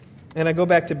helpful. And I go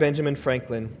back to Benjamin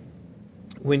Franklin.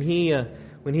 When he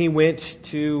went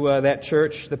to that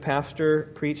church, the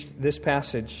pastor preached this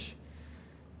passage.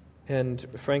 And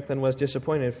Franklin was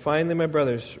disappointed. Finally, my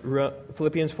brothers,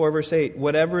 Philippians 4 verse 8,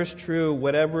 whatever is true,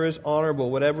 whatever is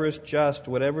honorable, whatever is just,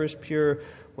 whatever is pure,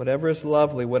 whatever is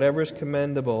lovely, whatever is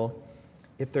commendable,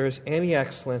 if there is any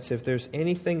excellence, if there's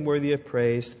anything worthy of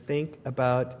praise, think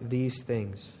about these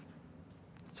things.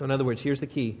 So in other words, here's the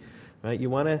key. Right? You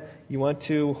want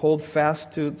to hold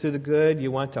fast to the good.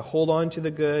 You want to hold on to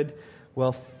the good.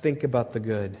 Well, think about the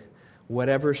good.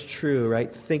 Whatever's true,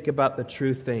 right? Think about the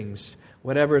true things.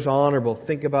 Whatever is honorable,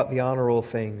 think about the honorable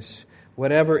things.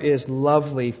 Whatever is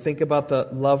lovely, think about the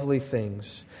lovely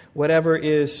things. Whatever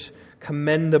is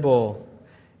commendable,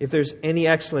 if there's any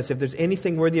excellence, if there's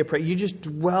anything worthy of praise, you just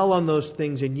dwell on those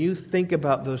things and you think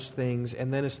about those things,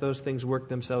 and then as those things work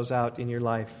themselves out in your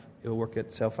life, it will work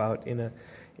itself out in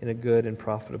a good and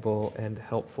profitable and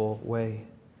helpful way.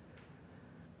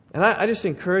 And I just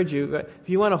encourage you, if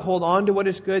you want to hold on to what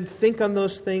is good, think on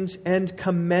those things and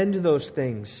commend those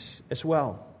things as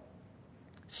well.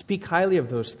 Speak highly of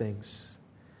those things.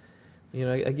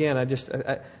 Again, I just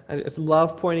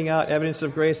love pointing out evidence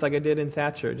of grace like I did in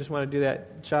Thatcher. I just want to do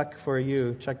that, Chuck, for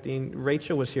you. Chuck Dean.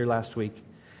 Rachel was here last week.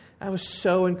 I was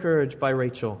so encouraged by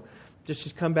Rachel.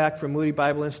 She's come back from Moody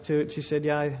Bible Institute. She said,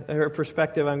 her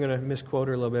perspective, I'm going to misquote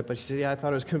her a little bit, but she said, I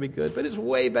thought it was going to be good, but it's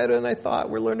way better than I thought.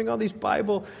 We're learning all this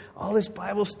Bible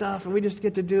stuff, and we just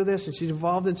get to do this. And she's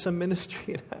involved in some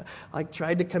ministry. And I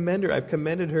tried to commend her. I've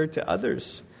commended her to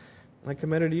others. I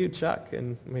commend her to you, Chuck,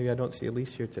 and maybe I don't see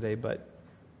Elise here today, but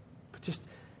just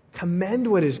commend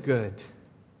what is good.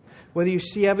 Whether you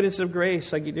see evidence of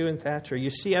grace like you do in Thatcher, you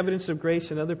see evidence of grace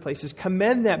in other places,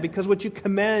 commend that, because what you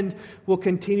commend will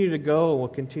continue to go, will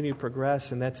continue to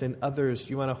progress, and that's in others.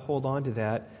 You want to hold on to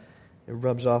that. It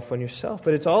rubs off on yourself.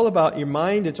 But it's all about your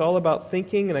mind. It's all about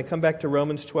thinking. And I come back to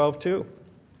Romans 12 too.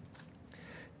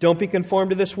 Don't be conformed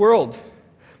to this world.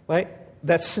 Right?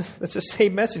 That's the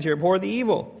same message here. Abhor the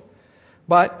evil.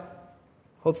 But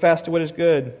hold fast to what is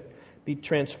good. Be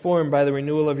transformed by the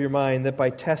renewal of your mind, that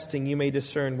by testing you may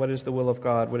discern what is the will of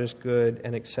God, what is good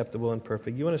and acceptable and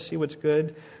perfect. You want to see what's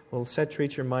good? Well,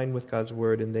 saturate your mind with God's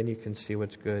Word, and then you can see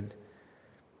what's good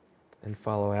and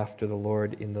follow after the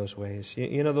Lord in those ways.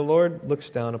 The Lord looks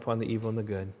down upon the evil and the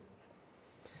good.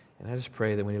 And I just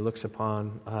pray that when He looks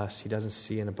upon us, He doesn't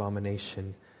see an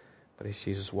abomination, but He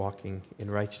sees us walking in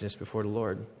righteousness before the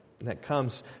Lord. And that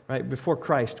comes, right, before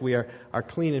Christ. We are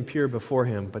clean and pure before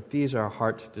Him, but these are our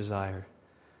heart's desire,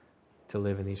 to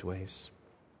live in these ways.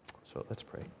 So let's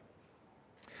pray.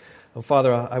 Oh,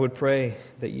 Father, I would pray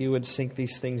that You would sink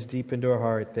these things deep into our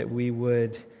heart, that we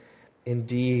would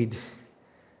indeed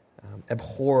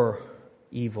abhor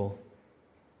evil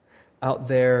out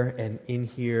there and in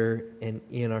here and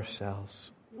in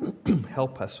ourselves.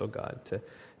 Help us, oh God, to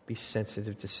be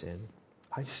sensitive to sin.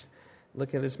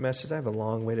 Looking at this message, I have a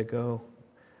long way to go.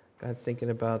 God, thinking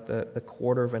about the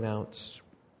 1/4 of an ounce,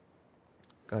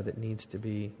 God, that needs to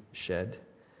be shed.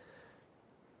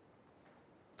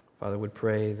 Father, would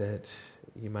pray that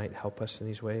You might help us in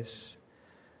these ways.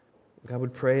 God,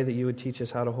 would pray that You would teach us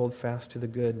how to hold fast to the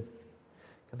good.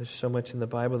 God, there's so much in the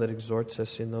Bible that exhorts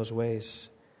us in those ways.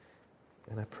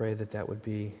 And I pray that that would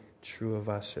be true of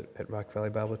us at Rock Valley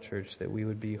Bible Church, that we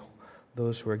would be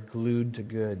those who are glued to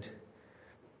good,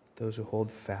 those who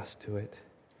hold fast to it.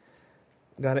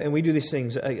 God, and we do these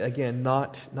things, again,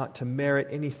 not to merit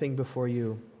anything before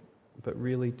You, but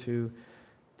really to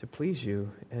please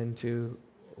You and to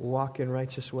walk in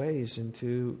righteous ways and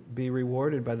to be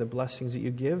rewarded by the blessings that You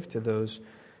give to those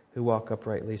who walk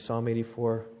uprightly. Psalm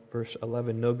 84, verse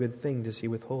 11, no good thing does he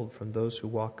withhold from those who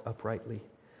walk uprightly.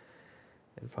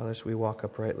 And Father, as we walk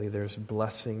uprightly, there's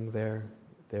blessing there.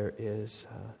 There is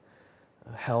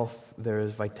health. There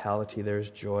is vitality. There is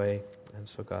joy. And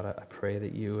so, God, I pray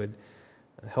that you would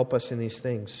help us in these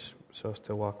things so as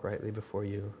to walk rightly before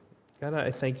you. God,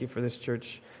 I thank you for this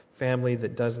church family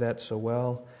that does that so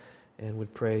well, and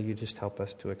would pray you just help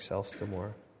us to excel still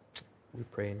more. We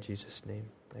pray in Jesus' name.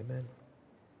 Amen.